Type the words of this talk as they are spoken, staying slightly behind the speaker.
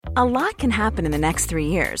A lot can happen in the next 3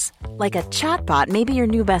 years. Like a chatbot may be your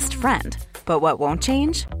new best friend. But what won't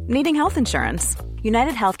change? Needing health insurance.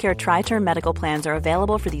 United Healthcare Tri-Term Medical Plans are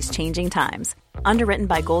available for these changing times. Underwritten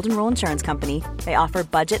by Golden Rule Insurance Company, they offer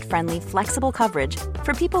budget-friendly, flexible coverage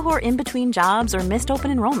for people who are in between jobs or missed open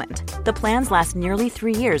enrollment. The plans last nearly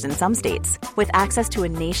 3 years in some states, with access to a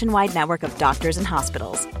nationwide network of doctors and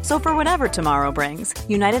hospitals. So for whatever tomorrow brings,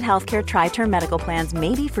 United Healthcare Tri-Term Medical Plans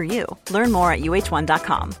may be for you. Learn more at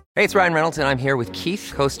uh1.com. Hey, it's Ryan Reynolds, and I'm here with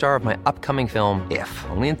Keith, co-star of my upcoming film, If,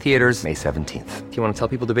 only in theaters May 17th. Do you want to tell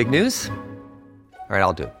people the big news? All right,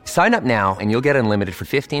 I'll do it. Sign up now and you'll get unlimited for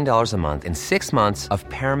 $15 a month and 6 months of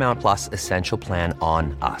Paramount Plus Essential Plan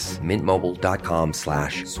on us.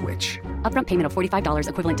 MintMobile.com/switch. Upfront payment of $45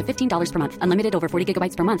 equivalent to $15 per month. Unlimited over 40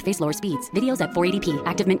 gigabytes per month. Face lower speeds. Videos at 480p.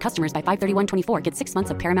 Active Mint customers by 531.24 get 6 months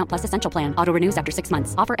of Paramount Plus Essential Plan. Auto renews after 6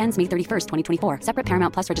 months. Offer ends May 31st, 2024. Separate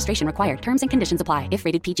Paramount Plus registration required. Terms and conditions apply if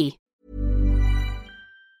rated PG.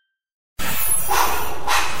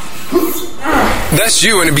 That's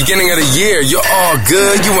you in the beginning of the year. You're all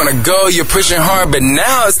good. You want to go. You're pushing hard. But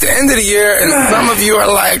now it's the end of the year, and some of you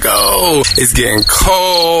are like, oh, it's getting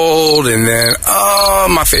cold. And then, oh,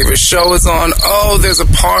 my favorite show is on. Oh, there's a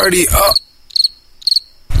party. Oh.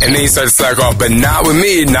 And then you start to slack off. But not with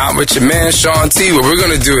me. Not with your man, Shaun T. What we're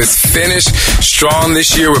going to do is finish strong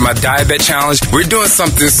this year with my Diet Bet Challenge. We're doing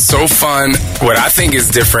something so fun, what I think is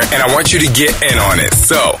different, and I want you to get in on it.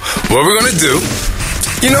 So, what we're going to do...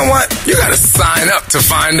 You know what? You gotta sign up to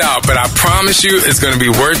find out, but I promise you it's gonna be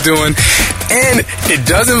worth doing. And it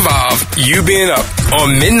does involve you being up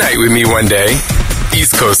on midnight with me one day,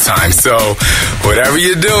 East Coast time. So whatever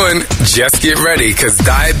you're doing, just get ready, because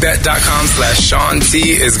dietbet.com/Shaun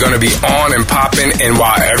T is going to be on and popping. And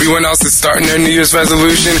while everyone else is starting their New Year's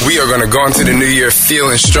resolution, we are going to go into the new year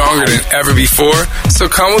feeling stronger than ever before. So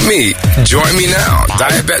come with me. Join me now.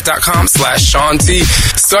 Dietbet.com/Shaun T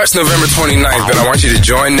starts November 29th, but I want you to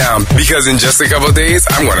join now, because in just a couple of days,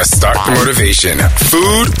 I'm going to start the motivation.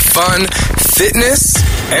 Food, fun, fitness,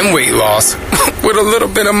 and weight loss with a little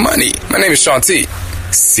bit of money. My name is Shaun T.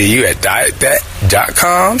 See you at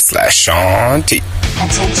dietbet.com/Shaun T.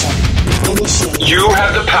 Attention. Initiate. You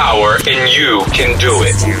have the power and you can do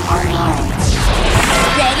it.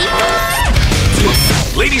 Ready?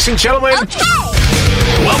 Ladies and gentlemen, Okay.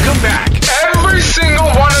 welcome back. Every single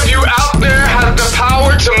one of you out there has the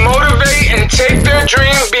power to motivate and take their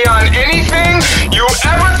dreams beyond anything you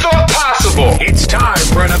ever thought possible. It's time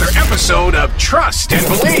for another episode of Trust and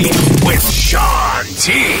Believe with Shaun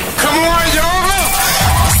T. Come on, y'all.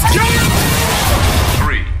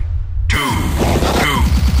 3, 2,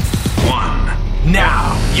 1.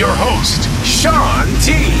 Now, your host, Shaun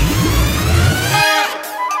T.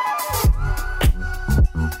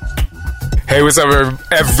 Hey, what's up,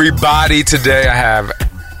 everybody? Today I have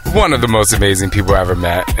one of the most amazing people I ever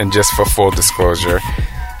met. And just for full disclosure,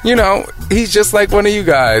 you know, he's just like one of you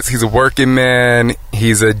guys. He's a working man.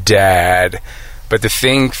 He's a dad. But the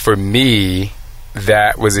thing for me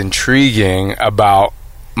that was intriguing about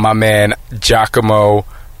my man Giacomo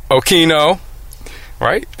Occhino,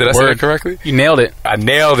 right? Did I say that correctly? You nailed it. I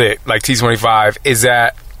nailed it, like T25, is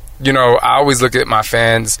that, you know, I always look at my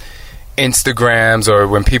fans' Instagrams or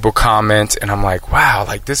when people comment, and I'm like, wow,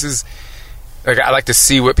 like this is, like I like to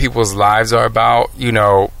see what people's lives are about, you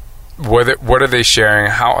know, what are they sharing,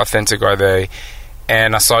 how authentic are they?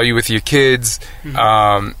 And I saw you with your kids,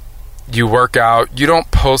 you work out, you don't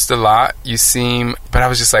post a lot, you seem, but I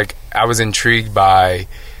was just like, I was intrigued by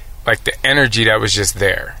like the energy that was just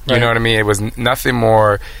there. You know what I mean? It was nothing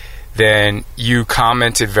more than you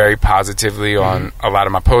commented very positively on a lot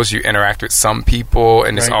of my posts. You interact with some people,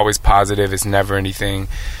 and it's always positive. It's never anything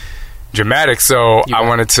dramatic. So I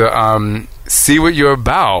wanted to see what you're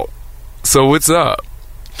about. So what's up?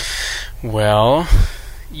 Well,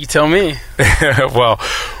 you tell me. Well,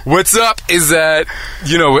 what's up is that,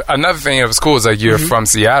 you know, another thing that was cool is like you're from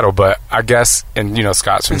Seattle, but I guess, and you know,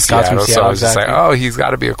 Scott's from Seattle, so I was just like, oh, he's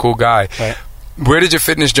got to be a cool guy. Right. Where did your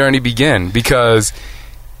fitness journey begin? Because,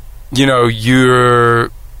 you know, you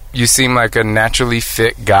seem like a naturally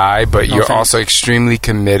fit guy, but you're also extremely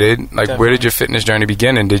committed. Like, definitely. Where did your fitness journey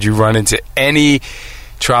begin, and did you run into any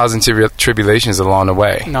trials and tribulations along the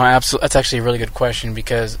way? No, absolutely. That's actually a really good question,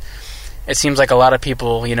 because it seems like a lot of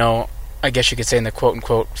people, you know, I guess you could say in the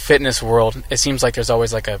quote-unquote fitness world, it seems like there's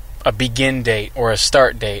always like a begin date or a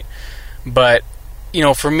start date. But, you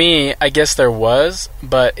know, for me, I guess there was,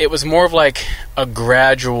 but it was more of like a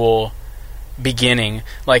gradual beginning.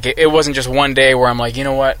 Like, it wasn't just one day where I'm like, you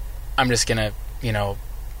know what, I'm just going to, you know,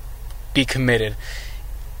 be committed.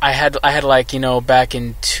 I had like, you know, back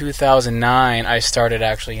in 2009, I started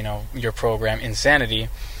actually, you know, your program, Insanity.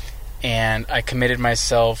 and I committed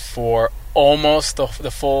myself for almost the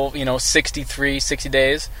full, 60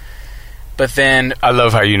 days. But then I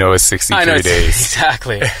love how you know it's 63 days.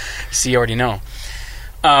 Exactly. See, you already know.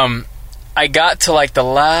 I got to like the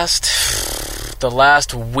last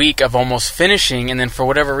week of almost finishing, and then for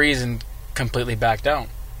whatever reason, completely backed out.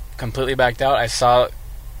 I saw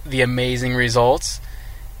the amazing results,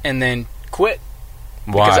 and then quit.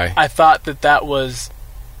 Why? Because I thought that was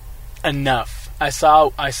enough. I saw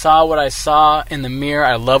what I saw in the mirror.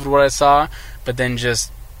 I loved what I saw, but then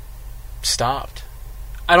just stopped.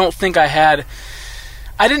 I don't think I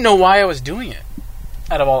didn't know why I was doing it,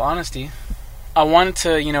 out of all honesty. I wanted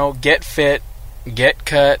to, get fit, get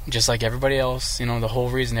cut, just like everybody else, the whole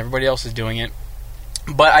reason everybody else is doing it.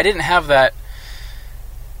 But I didn't have that,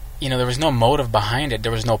 there was no motive behind it.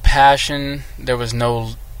 There was no passion. There was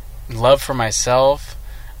no love for myself.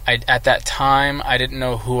 At that time, I didn't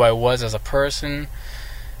know who I was as a person.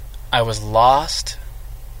 I was lost.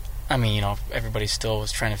 I mean, everybody still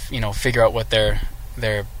was trying to, figure out what their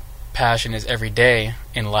passion is every day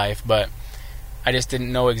in life, but I just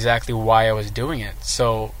didn't know exactly why I was doing it.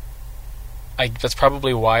 So that's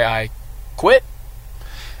probably why I quit.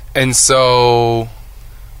 And so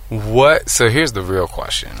here's the real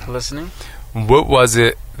question. Listening? What was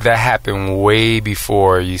it that happened way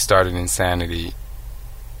before you started Insanity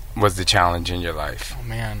was the challenge in your life? Oh,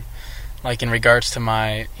 man. Like in regards to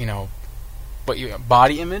my,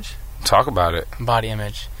 body image? Talk about it. Body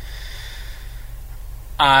image.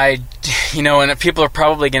 And people are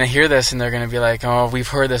probably going to hear this and they're going to be like, oh, we've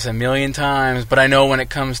heard this a million times. But I know when it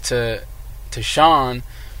comes to Sean,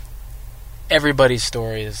 everybody's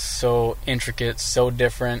story is so intricate, so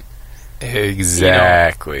different.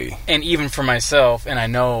 Exactly. And even for myself, and I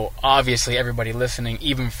know obviously everybody listening,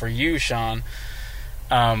 even for you, Sean,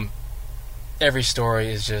 every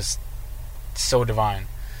story is just so divine.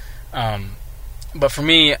 But for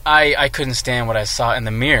me, I couldn't stand what I saw in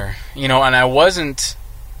the mirror, and I wasn't,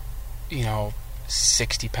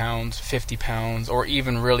 60 pounds, 50 pounds, or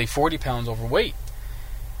even really 40 pounds overweight.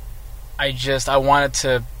 I wanted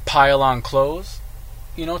to pile on clothes,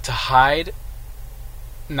 to hide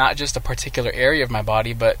not just a particular area of my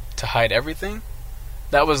body, but to hide everything.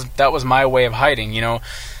 That was my way of hiding,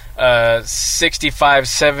 65,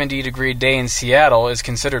 70 degree day in Seattle is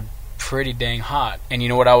considered pretty dang hot. And you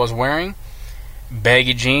know what I was wearing?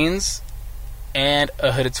 Baggy jeans and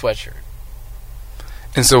a hooded sweatshirt.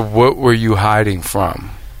 And so what were you hiding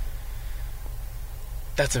from?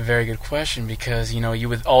 That's a very good question, because, you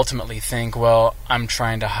would ultimately think, well, I'm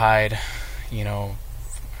trying to hide,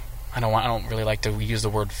 I don't really like to use the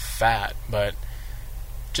word fat, but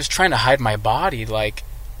just trying to hide my body. Like,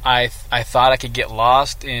 I thought I could get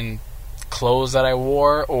lost in clothes that I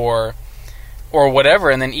wore or whatever,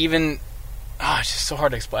 and then even it's just so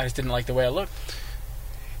hard to explain. I just didn't like the way I looked.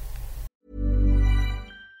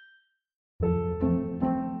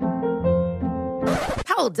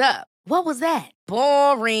 Hold up. What was that?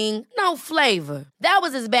 Boring. No flavor. That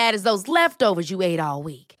was as bad as those leftovers you ate all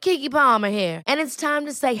week. Keke Palmer here, and it's time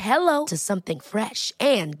to say hello to something fresh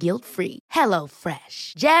and guilt-free. Hello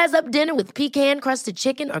Fresh. Jazz up dinner with pecan-crusted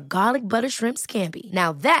chicken or garlic butter shrimp scampi.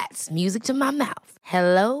 Now that's music to my mouth.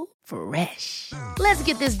 Hello Fresh. Let's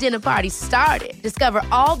get this dinner party started. Discover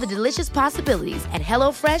all the delicious possibilities at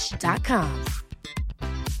HelloFresh.com.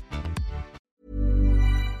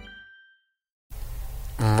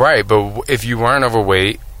 Right, but if you weren't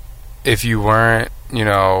overweight, if you weren't, you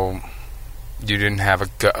didn't have a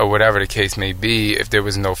gut, or whatever the case may be, if there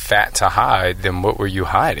was no fat to hide, then what were you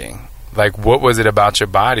hiding? Like, what was it about your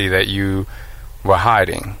body that you were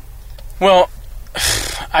hiding? Well,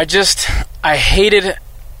 I hated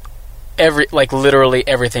literally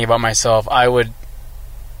everything about myself. I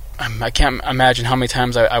can't imagine how many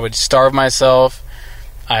times I would starve myself.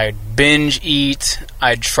 I'd binge eat.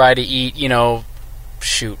 I'd try to eat,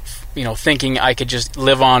 thinking I could just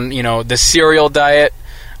live on, the cereal diet.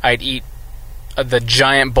 I'd eat the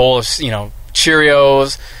giant bowl of,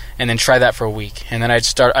 Cheerios, and then try that for a week. And then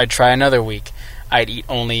I'd try another week. I'd eat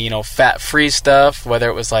only, fat-free stuff, whether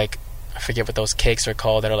it was like, I forget what those cakes are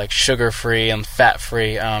called that are like sugar-free and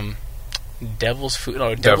fat-free. Devil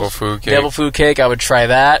food cake. I would try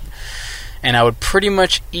that. And I would pretty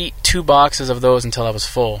much eat 2 boxes of those until I was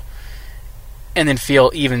full. And then feel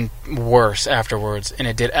even worse afterwards. And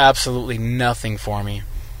it did absolutely nothing for me.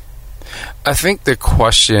 I think the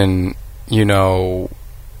question, the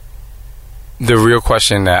real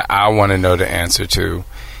question that I want to know the answer to,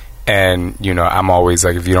 and, I'm always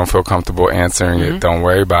like, if you don't feel comfortable answering it, don't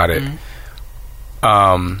worry about it,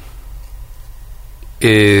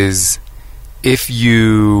 is if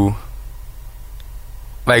you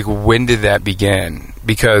Like, when did that begin?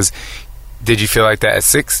 Because did you feel like that at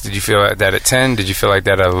 6? Did you feel like that at 10? Did you feel like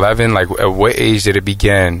that at 11? Like, at what age did it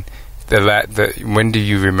begin? When do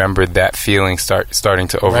you remember that feeling starting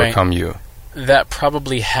to overcome you? That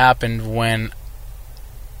probably happened when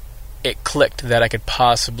it clicked that I could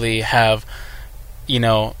possibly have,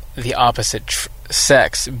 the opposite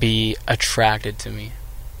sex be attracted to me.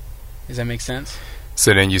 Does that make sense?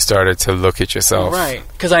 So then you started to look at yourself. Right.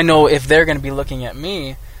 Because I know if they're going to be looking at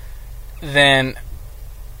me, then,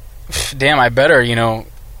 damn, I better,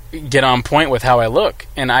 get on point with how I look.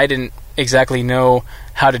 And I didn't exactly know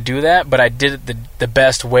how to do that, but I did it the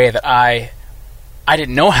best way that I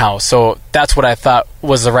didn't know how. So that's what I thought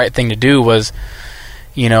was the right thing to do was,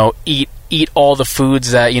 eat all the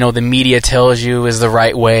foods that, the media tells you is the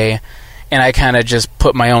right way. And I kind of just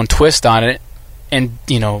put my own twist on it. And,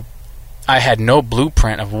 I had no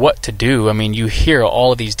blueprint of what to do. I mean, you hear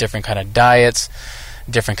all of these different kind of diets,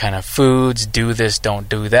 different kind of foods, do this, don't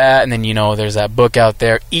do that. And then, there's that book out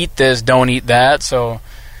there, eat this, don't eat that. So,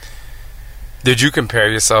 did you compare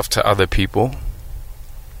yourself to other people?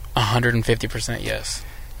 150% yes.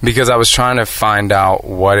 Because I was trying to find out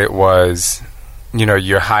what it was.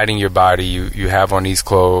 You're hiding your body. You have on these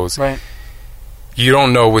clothes. Right. You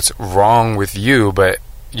don't know what's wrong with you, but,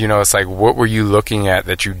 it's like, what were you looking at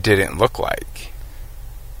that you didn't look like?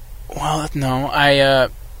 Well, no.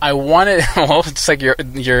 I wanted... Well, it's like your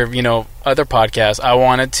other podcast. I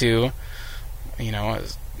wanted to,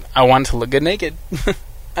 I wanted to look good naked.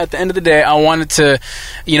 At the end of the day, I wanted to,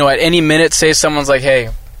 at any minute say someone's like, hey,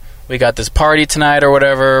 we got this party tonight or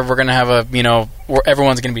whatever. We're going to have where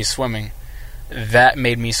everyone's going to be swimming. That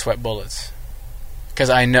made me sweat bullets. Because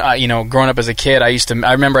I know, growing up as a kid, I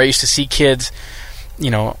remember I used to see kids,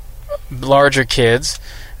 larger kids,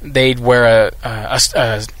 they'd wear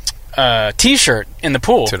a T-shirt in the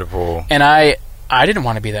pool. To the pool. And I didn't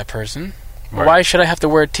want to be that person. Right. Why should I have to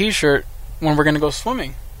wear a T-shirt when we're going to go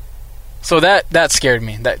swimming? So that scared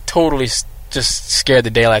me. That totally just scared the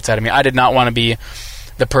daylights out of me. I did not want to be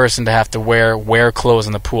the person to have to wear clothes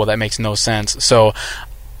in the pool. That makes no sense. So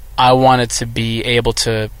I wanted to be able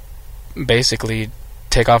to basically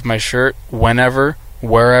take off my shirt whenever,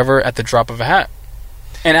 wherever, at the drop of a hat.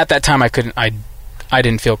 And at that time, I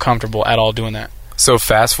didn't feel comfortable at all doing that. So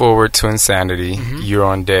fast forward to Insanity. Mm-hmm. You're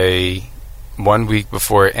on day 1 week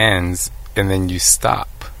before it ends, and then you stop.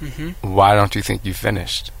 Mm-hmm. Why don't you think you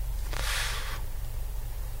finished?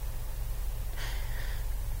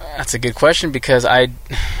 That's a good question because I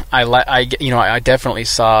definitely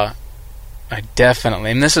saw.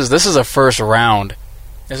 And this is a first round.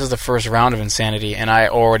 This is the first round of Insanity, and I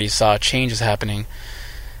already saw changes happening,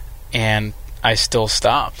 and I still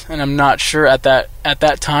stopped. And I'm not sure at that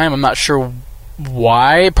time. I'm not sure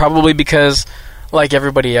why. Probably because, like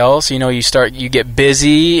everybody else, you get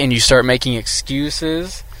busy and you start making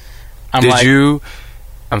excuses. I'm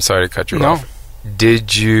sorry to cut you off.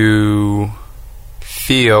 Did you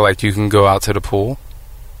feel like you can go out to the pool?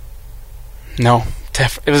 No.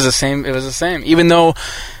 It was the same. Even though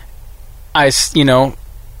I,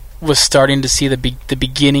 was starting to see the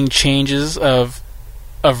beginning changes of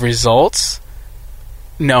results.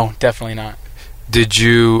 No, definitely not. Did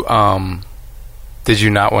you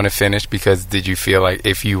not want to finish because did you feel like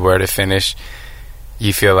if you were to finish,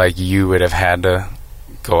 you feel like you would have had to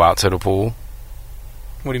go out to the pool?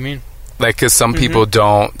 What do you mean? Like, because some people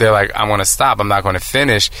don't. They're like, I want to stop. I'm not going to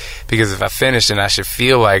finish because if I finish, then I should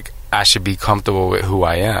feel like I should be comfortable with who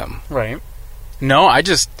I am. Right. No, I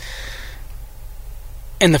just...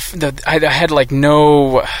 And I had like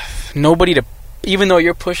nobody to... Even though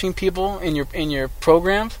you're pushing people in your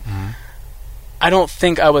programs, I don't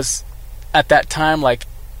think I was, at that time, like,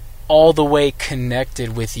 all the way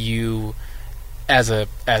connected with you as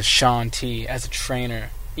Shaun T, as a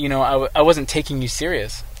trainer. I wasn't taking you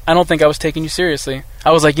serious. I don't think I was taking you seriously. I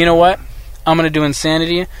was like, you know what? I'm going to do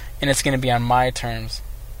Insanity, and it's going to be on my terms.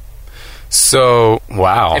 So,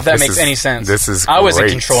 wow. If that makes any sense. This is I was in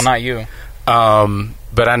great. control, not you.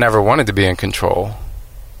 But I never wanted to be in control.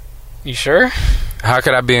 You sure? How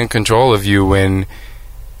could I be in control of you when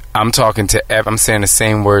I'm talking to... I'm saying the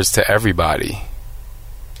same words to everybody.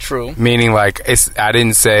 True. Meaning, like, I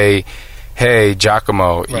didn't say, hey,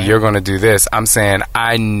 Giacomo, right, you're going to do this. I'm saying,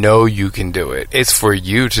 I know you can do it. It's for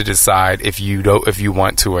you to decide if you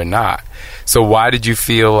want to or not. So why did you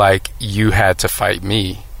feel like you had to fight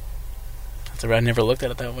me? I never looked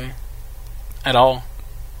at it that way. At all.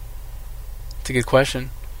 It's a good question.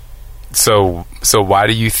 So why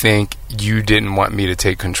do you think you didn't want me to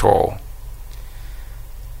take control?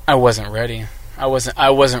 I wasn't ready. I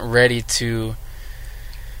wasn't ready to,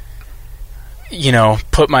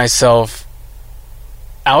 put myself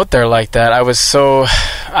out there like that. I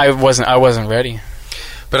wasn't ready.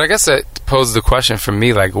 But I guess that poses the question for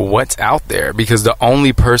me, like, what's out there? Because the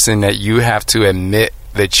only person that you have to admit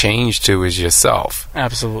the change to is yourself.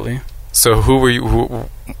 Absolutely. So who were you?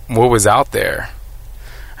 What was out there?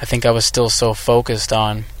 I think I was still so focused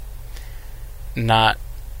on not...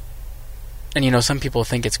 And, you know, some people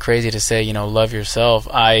think it's crazy to say, you know, love yourself.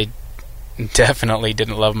 I definitely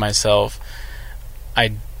didn't love myself.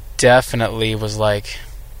 I definitely was, like,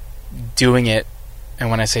 doing it. And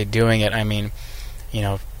when I say doing it, I mean, you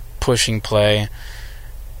know, pushing play,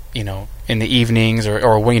 you know, in the evenings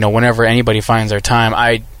or you know, whenever anybody finds their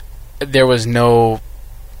time. There was no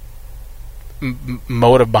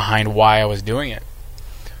motive behind why I was doing it.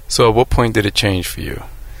 So at what point did it change for you?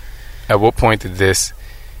 At what point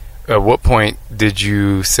did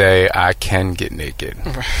you say, I can get naked?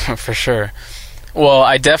 For sure. Well,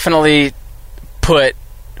 I definitely put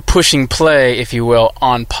pushing play, if you will,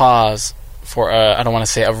 on pause for I don't want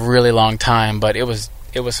to say a really long time, but it was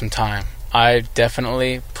some time. I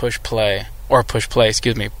definitely push pause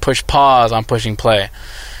on pushing play.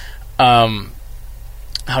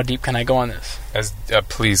 How deep can I go on this?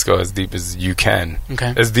 Please go as deep as you can.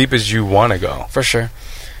 Okay. As deep as you want to go. For sure.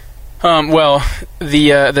 Well,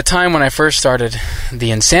 the time when I first started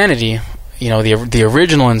the Insanity, you know, the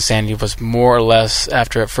original Insanity was more or less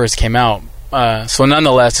after it first came out. So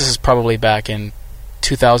nonetheless, this is probably back in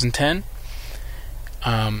 2010.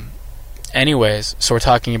 Anyways, so we're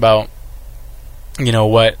talking about, you know,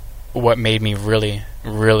 what made me really,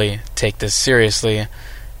 really take this seriously,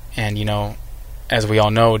 and, you know, as we all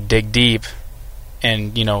know, dig deep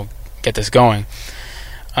and, you know, get this going.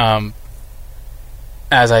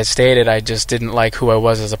 As I stated, I just didn't like who I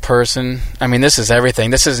was as a person. I mean, this is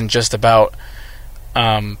everything. This isn't just about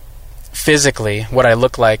physically what I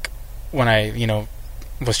look like when I, you know,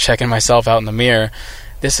 was checking myself out in the mirror.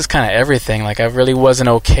 This is kind of everything. Like, I really wasn't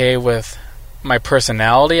okay with my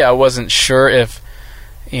personality. I wasn't sure if,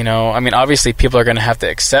 you know, I mean, obviously people are going to have to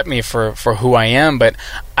accept me for who I am, but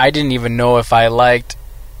I didn't even know if I liked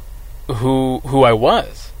who I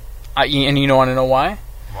was. And you don't want to know why?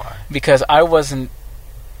 Why? Because I wasn't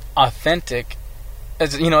authentic.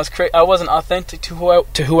 As you know, I wasn't authentic to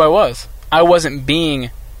who I was. I wasn't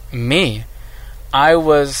being me. I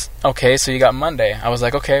was, okay, so you got Monday. I was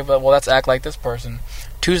like, okay, well, let's act like this person.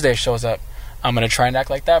 Tuesday shows up. I'm going to try and act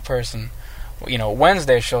like that person. You know,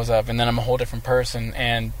 Wednesday shows up, and then I'm a whole different person.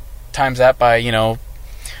 And times that by, you know,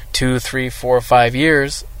 2, 3, 4, 5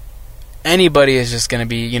 years, anybody is just going to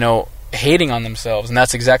be, you know, hating on themselves. And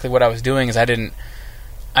that's exactly what I was doing, is I didn't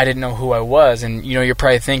know who I was. And, you know, you're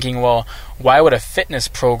probably thinking, well, why would a fitness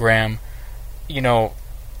program, you know,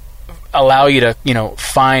 allow you to, you know,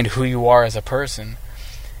 find who you are as a person?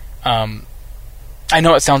 I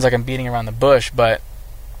know it sounds like I'm beating around the bush, but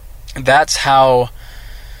that's the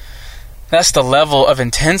level of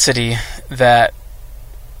intensity that,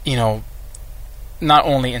 you know, not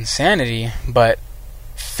only Insanity, but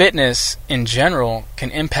fitness in general can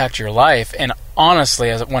impact your life. And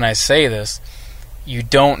honestly, when I say this, you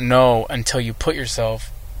don't know until you put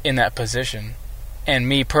yourself in that position. And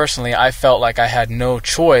me personally, I felt like I had no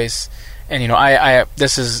choice. And, you know, I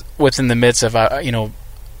this is within the midst of, you know,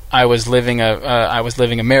 I was living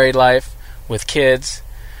a married life with kids.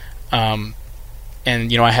 And,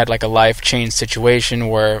 you know, I had like a life change situation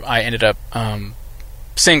where I ended up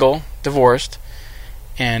single, divorced,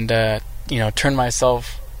 and, you know, turned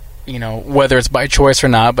myself, you know, whether it's by choice or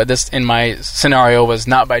not, but this in my scenario was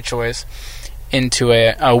not by choice, into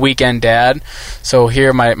a weekend dad. So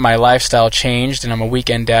here my lifestyle changed, and I'm a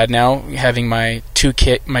weekend dad now, having my two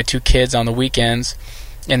kids on the weekends,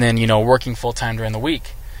 and then, you know, working full time during the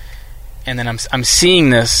week. And then I'm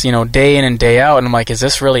seeing this, you know, day in and day out, and I'm like, is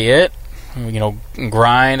this really it? You know,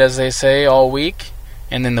 grind, as they say, all week,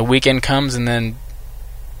 and then the weekend comes, and then,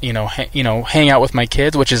 you know, hang out with my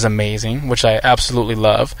kids, which is amazing, which I absolutely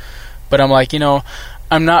love. But I'm like, you know,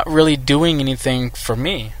 I'm not really doing anything for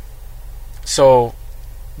me. So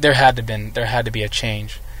there had to be a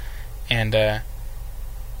change, and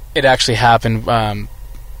it actually happened. I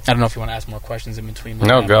don't know if you want to ask more questions in between.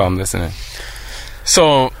 No, go. I'm listening.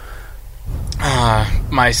 So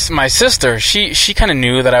my sister, she kind of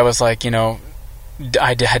knew that I was like, you know,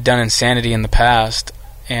 I had done Insanity in the past,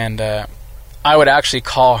 and I would actually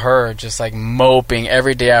call her just like moping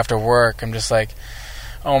every day after work. I'm just like,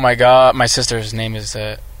 oh my God. My sister's name is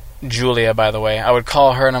Julia, by the way. I would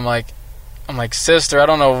call her, and I'm like, sister, I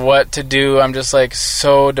don't know what to do. I'm just like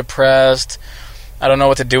so depressed. I don't know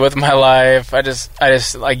what to do with my life. I just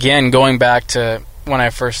again, going back to when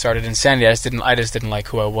I first started Insanity, I just didn't like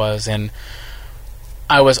who I was, and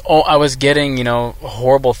I was getting, you know,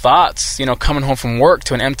 horrible thoughts, you know, coming home from work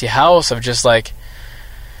to an empty house of just like,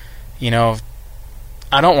 you know,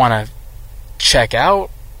 I don't want to check out,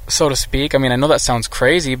 so to speak. I mean, I know that sounds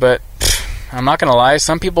crazy, but I'm not going to lie.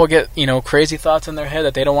 Some people get, you know, crazy thoughts in their head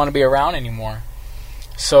that they don't want to be around anymore.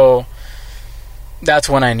 So that's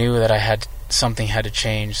when I knew that something had to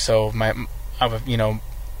change. So you know,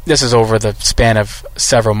 this is over the span of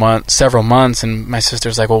several months, and my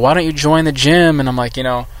sister's like, well, why don't you join the gym? And I'm like, you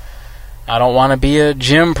know, I don't want to be a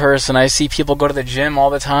gym person. I see people go to the gym all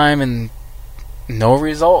the time and no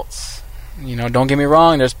results. You know, don't get me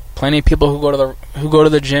wrong, there's plenty of people who go to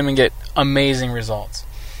the gym and get amazing results.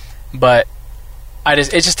 But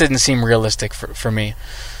it just didn't seem realistic for me.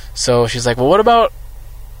 So she's like, well, what about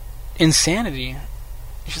insanity?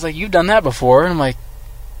 She's like, you've done that before. And I'm like,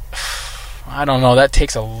 I don't know, that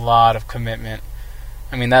takes a lot of commitment.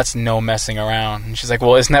 I mean, that's no messing around. And she's like,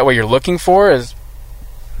 well, isn't that what you're looking for?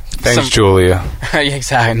 Thanks, Julia. Yeah,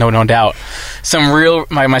 exactly, no doubt.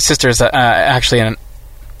 My sister's actually a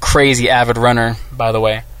crazy avid runner, by the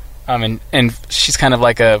way. And she's kind of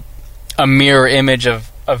like a mirror image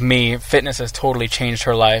of me. Fitness has totally changed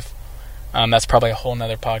her life. That's probably a whole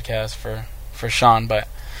nother podcast for Sean, but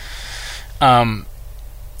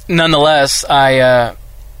nonetheless,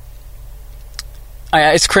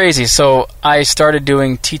 it's crazy. So I started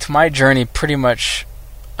doing my journey, pretty much,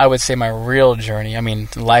 I would say my real journey. I mean,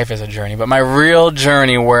 life is a journey, but my real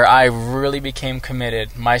journey where I really became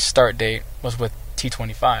committed, my start date was with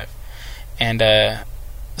T25. And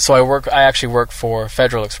so I actually work for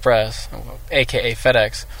Federal Express, aka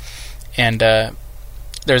FedEx. And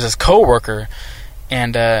there's this coworker,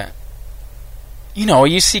 and you know,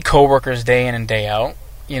 you see coworkers day in and day out,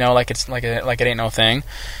 you know, like it ain't no thing.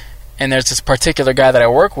 And there's this particular guy that I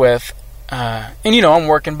work with, and you know, I'm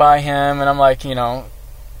working by him, and I'm like, you know,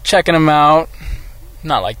 checking him out.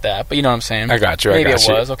 Not like that, but you know what I'm saying. I got you. Maybe it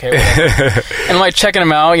was okay. Whatever. And I'm like checking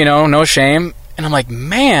him out, you know, no shame. And I'm like,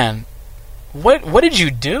 man, what did you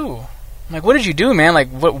do? I'm like, what did you do, man? Like,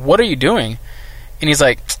 what are you doing? And he's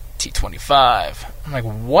like, T25. I'm like,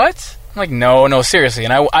 what? I'm like, no, seriously.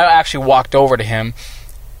 And I actually walked over to him,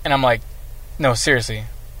 and I'm like, no, seriously.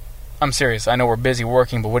 I'm serious. I know we're busy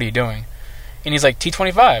working, but what are you doing? And he's like,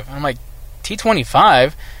 T25. And I'm like,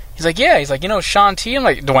 T25? He's like, yeah. He's like, you know Sean T? I'm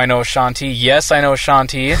like, do I know Sean T? Yes, I know Sean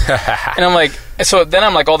T. And I'm like, so then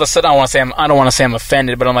I'm like, all of a sudden, I don't want to say I'm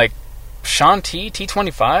offended, but I'm like, Sean T?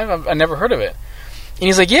 T25? I've never heard of it. And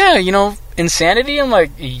he's like, yeah, you know, Insanity? I'm like,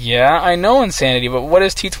 yeah, I know Insanity, but what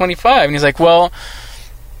is T25? And he's like, well,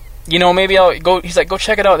 you know, maybe I'll go. He's like, go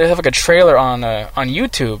check it out. They have like a trailer on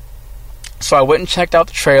YouTube. So I went and checked out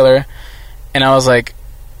the trailer, and I was like,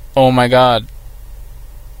 oh my God,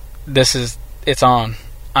 it's on.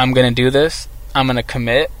 I'm going to do this. I'm going to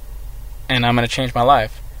commit, and I'm going to change my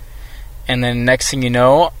life. And then next thing you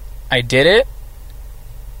know, I did it.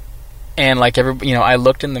 And like I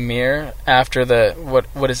looked in the mirror after the,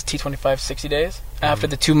 what is it, T25, 60 days? After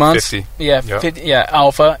the 2 months? 50. Yeah, yep. 50, yeah,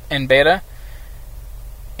 alpha and beta.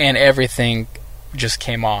 And everything just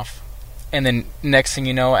came off. And then next thing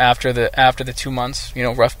you know, after the 2 months, you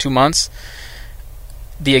know, rough 2 months,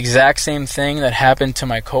 the exact same thing that happened to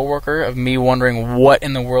my coworker, of me wondering what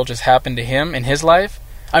in the world just happened to him in his life.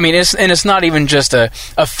 I mean, it's not even just a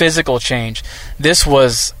physical change. This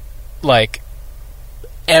was like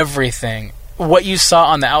everything. What you saw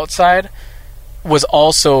on the outside was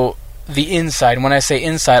also the inside. When I say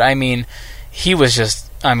inside, I mean he was just,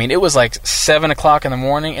 I mean, it was like 7 o'clock in the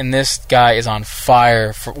morning, and this guy is on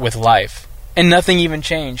fire with life. And nothing even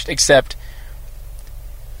changed, except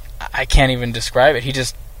I can't even describe it.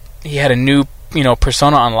 He had a new, you know,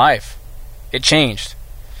 persona on life. It changed.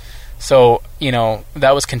 So, you know,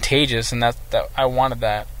 that was contagious, and that I wanted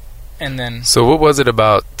that. And then... So what was it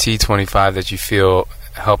about T25 that you feel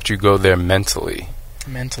helped you go there mentally?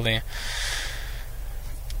 Mentally.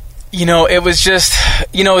 You know, it was just,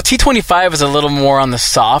 you know, T25 is a little more on the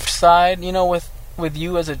soft side, you know, with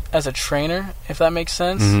you as a trainer, if that makes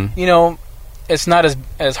sense. Mm-hmm. You know, it's not as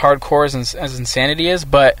hardcore as Insanity is,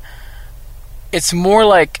 but it's more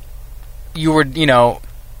like you were down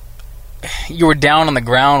on the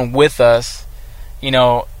ground with us, you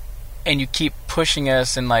know, and you keep pushing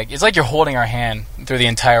us, and like it's like you're holding our hand through the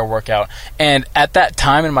entire workout. And at that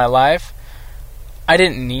time in my life, I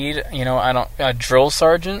didn't need, you know, a drill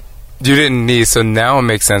sergeant. You didn't need, so now it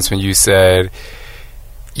makes sense when you said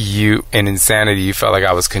in Insanity you felt like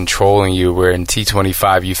I was controlling you, where in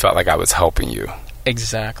T25 you felt like I was helping you.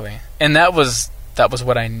 Exactly. And that was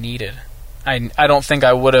what I needed. I don't think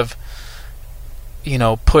I would have, you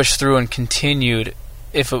know, pushed through and continued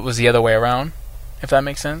if it was the other way around. if that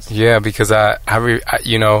makes sense. Yeah, because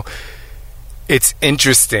you know, it's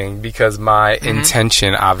interesting because my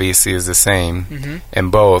intention obviously is the same in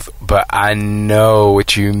both, but I know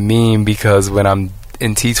what you mean because when I'm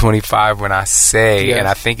in T25, when I say, and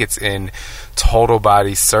I think it's in Total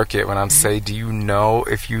Body Circuit, when I'm say, do you know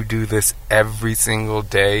if you do this every single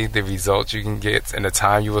day, the results you can get and the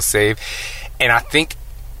time you will save? And I think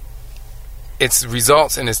it's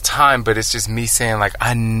results and it's time, but it's just me saying, like,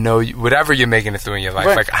 I know whatever you're making it through in your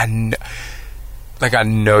life, like I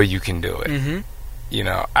know you can do it. You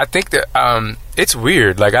know, I think that it's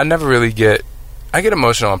weird. Like, I never really I get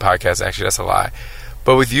emotional on podcasts. Actually, that's a lie.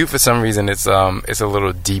 But with you, for some reason, it's a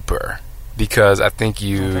little deeper because I think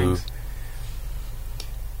you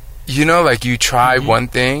know, like, you tried one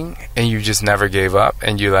thing and you just never gave up,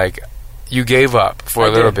 and you gave up for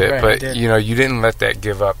a little bit, but you know, you didn't let that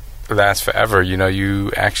give up last forever. You know,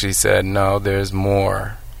 you actually said, no, there's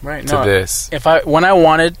more to this. When I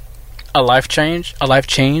wanted a life change, I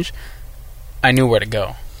knew where to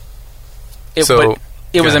go. But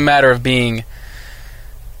it was a matter of being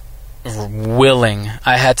willing.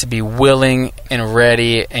 I had to be willing and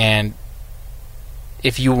ready. And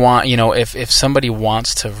if you want, you know, if somebody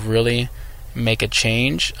wants to really make a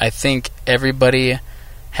change, I think everybody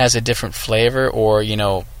has a different flavor or, you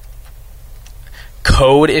know,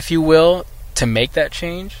 code, if you will, to make that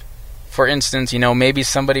change. For instance, you know, maybe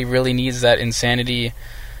somebody really needs that insanity,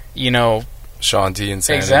 you know, Shaun T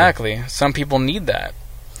insanity. Exactly. Some people need that.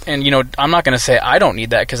 And, you know, I'm not going to say I don't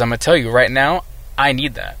need that because I'm going to tell you right now, I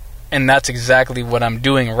need that. And that's exactly what I'm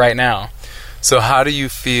doing right now. So how do you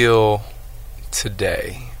feel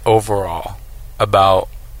today, overall, about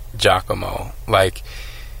Giacomo? Like,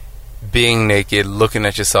 being naked, looking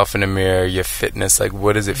at yourself in the mirror, your fitness, like,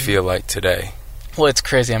 what does it feel like today? Well, it's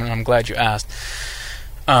crazy. I mean, I'm glad you asked.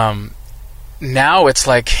 Now it's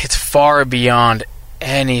like, it's far beyond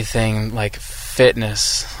anything like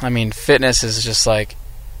fitness. I mean, fitness is just like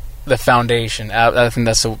the foundation. I think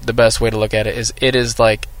that's the best way to look at it. It is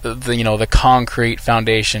like the, you know, the concrete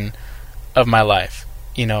foundation of my life.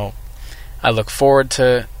 You know, I look forward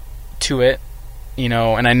to it. You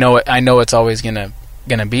know, and I know it's always gonna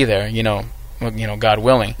be there. You know, God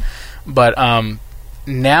willing. But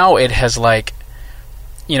now it has, like,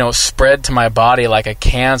 you know, spread to my body like a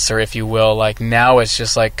cancer, if you will. Like, now it's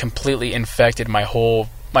just like completely infected my whole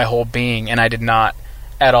being, and I did not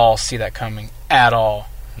at all see that coming at all.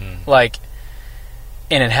 Like,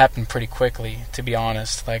 and it happened pretty quickly, to be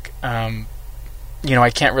honest. Like, you know, I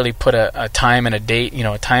can't really put a time and a date, you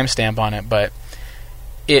know, a timestamp on it, but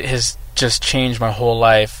it has just changed my whole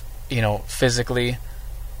life, you know, physically,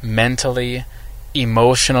 mentally,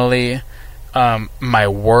 emotionally. My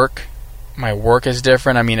work is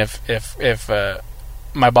different. I mean, if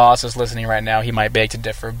my boss is listening right now, he might beg to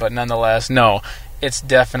differ, but nonetheless, no, it's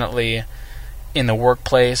definitely in the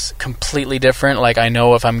workplace completely different. Like, I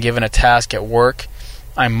know if I'm given a task at work,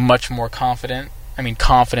 I'm much more confident. I mean,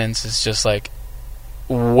 confidence is just like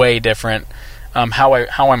way different.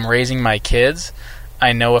 How I'm raising my kids,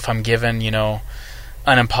 I know if I'm given, you know,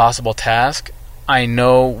 an impossible task, I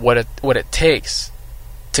know what it takes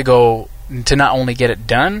to not only get it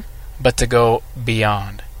done, but to go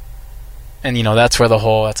beyond. And, you know, that's a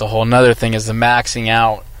whole nother thing, is the maxing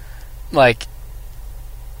out. Like,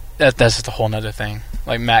 that's just a whole nother thing.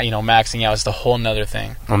 Like, maxing out is the whole nother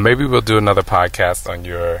thing. Well, maybe we'll do another podcast on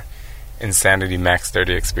your Insanity Max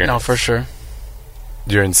 30 experience. No, for sure.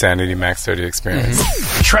 Your Insanity Max 30 experience.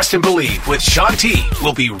 Trust and Believe with Shaun T.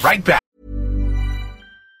 We'll be right back.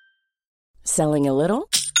 Selling a little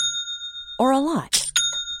or a lot?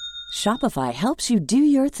 Shopify helps you do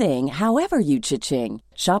your thing however you cha-ching.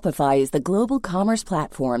 Shopify is the global commerce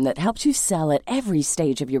platform that helps you sell at every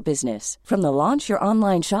stage of your business. From the launch your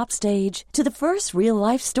online shop stage to the first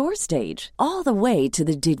real-life store stage, all the way to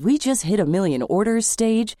the did we just hit a million orders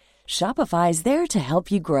stage. Shopify's there to help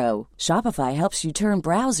you grow. Shopify helps you turn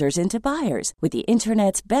browsers into buyers with the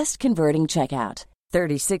internet's best converting checkout.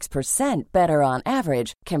 36% better on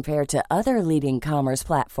average compared to other leading commerce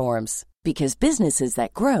platforms. Because businesses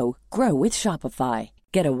that grow, grow with Shopify.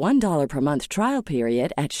 Get a $1 per month trial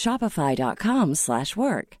period at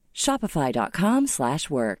shopify.com/work.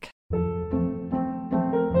 Shopify.com/work.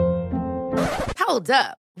 Hold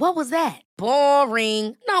up. What was that?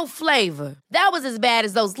 Boring. No flavor. That was as bad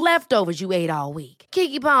as those leftovers you ate all week.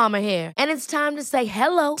 Keke Palmer here. And it's time to say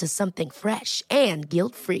hello to something fresh and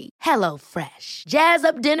guilt-free. Hello Fresh. Jazz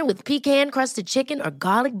up dinner with pecan-crusted chicken or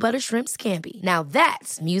garlic butter shrimp scampi. Now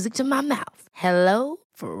that's music to my mouth. Hello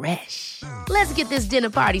Fresh. Let's get this dinner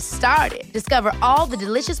party started. Discover all the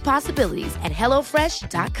delicious possibilities at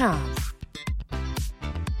HelloFresh.com.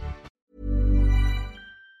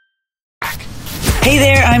 Hey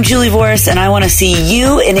there, I'm Julie Voris, and I want to see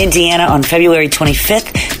you in Indiana on February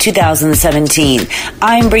 25th, 2017.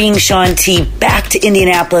 I'm bringing Shaun T back to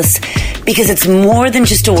Indianapolis because it's more than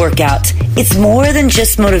just a workout. It's more than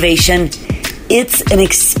just motivation. It's an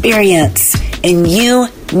experience, and you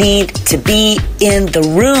need to be in the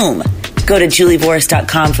room. Go to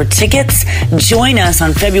julievoris.com for tickets. Join us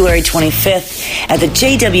on February 25th at the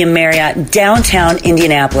JW Marriott downtown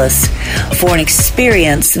Indianapolis for an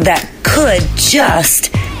experience that could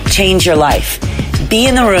just change your life. Be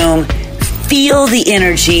in the room, feel the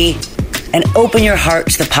energy, and open your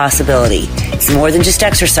heart to the possibility. It's more than just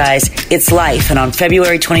exercise, it's life. And on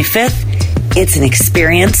February 25th, it's an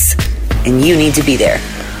experience, and you need to be there.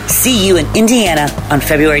 See you in Indiana on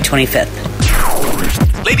February 25th.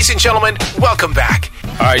 Ladies and gentlemen, welcome back.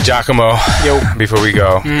 All right, Giacomo. Yo. Before we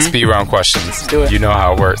go, speed round questions. Let's do it. You know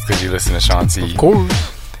how it works because you listen to Shaun T. Of course.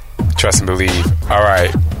 Trust and believe. All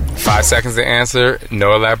right. 5 seconds to answer.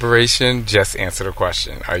 No elaboration. Just answer the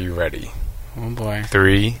question. Are you ready? Oh, boy.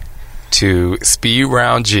 3, 2, speed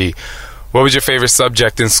round G. What was your favorite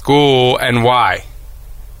subject in school and why?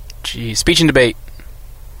 Gee, speech and debate.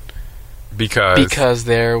 Because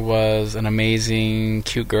there was an amazing,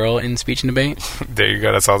 cute girl in speech and debate. There you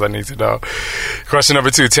go. That's all I need to know. Question number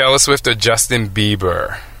 2. Taylor Swift or Justin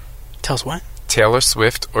Bieber? Tell us what? Taylor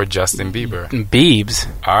Swift or Justin Bieber? Biebs.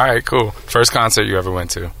 All right, cool. First concert you ever went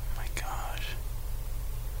to? Oh my gosh.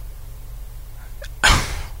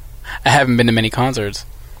 I haven't been to many concerts.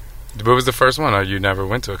 What was the first one? Or you never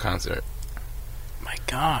went to a concert? My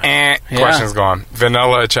God. Question's gone.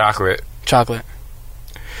 Vanilla or chocolate? Chocolate.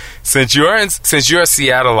 Since you're a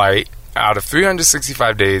Seattleite, out of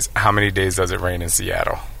 365 days, how many days does it rain in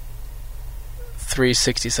Seattle?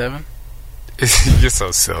 367. You're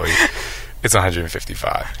so silly. It's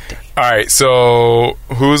 155. All right, so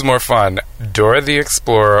who's more fun, Dora the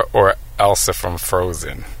Explorer or Elsa from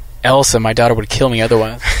Frozen? Elsa. My daughter would kill me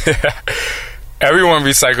otherwise. Everyone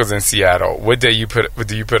recycles in Seattle. What do you put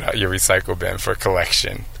out your recycle bin for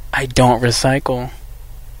collection? I don't recycle.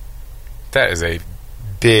 That is a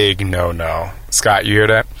big no-no. Scott, you hear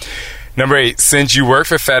that? Number 8, since you work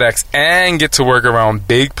for FedEx and get to work around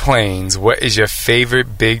big planes, what is your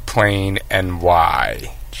favorite big plane and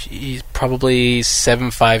why? Jeez, probably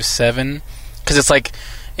 757. Because it's like,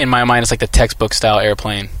 in my mind, it's like the textbook style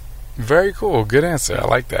airplane. Very cool. Good answer. I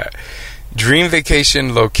like that. Dream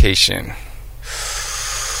vacation location.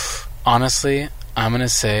 Honestly, I'm going to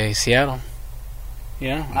say Seattle.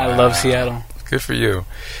 Yeah, I love Seattle. Good for you.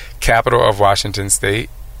 Capital of Washington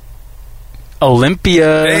State?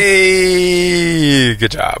 Olympia. Hey,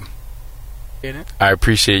 good job. Get it? I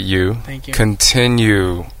appreciate you. Thank you.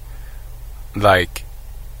 Continue, like,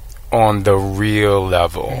 on the real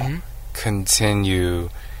level. Mm-hmm.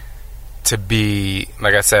 Continue to be,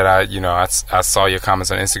 like I said, I saw your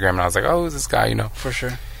comments on Instagram and I was like, oh, who's this guy, For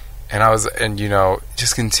sure. And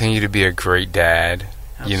just continue to be a great dad.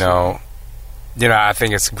 Absolutely. I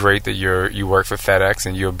think it's great that you work for FedEx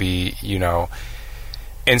and you'll be,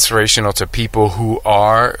 inspirational to people who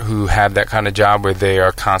have that kind of job where they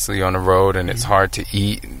are constantly on the road and it's hard to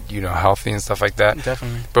eat, healthy and stuff like that.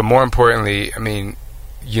 Definitely. But more importantly,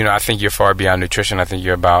 I think you're far beyond nutrition. I think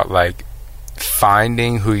you're about, like,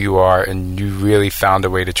 finding who you are, and you really found a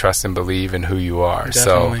way to trust and believe in who you are.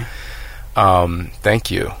 Definitely. So, thank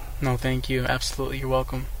you. No, thank you. Absolutely. You're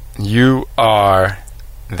welcome. You are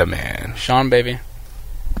the man. Shaun, baby. You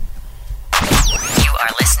are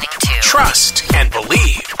listening to Trust and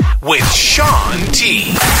Believe with Shaun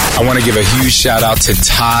T. I want to give a huge shout out to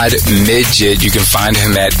Todd Midget. You can find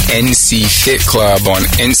him at NC Fit Club on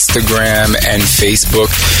Instagram and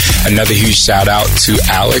Facebook. Another huge shout out to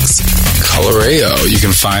Alex Coloreo. You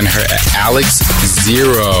can find her at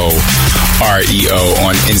Alex0REO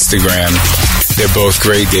on Instagram. They're both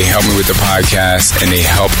great. They help me with the podcast, and they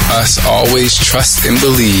help us always trust and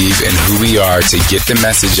believe in who we are to get the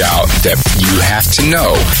message out that you have to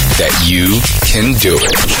know that you can do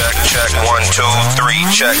it. Check, 1, 2, 3,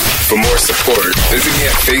 check. For more support, visit me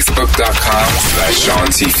at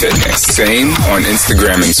facebook.com/ShaunTFitness. Same on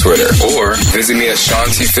Instagram and Twitter. Or visit me at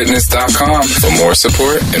ShaunTFitness.com for more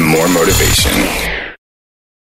support and more motivation.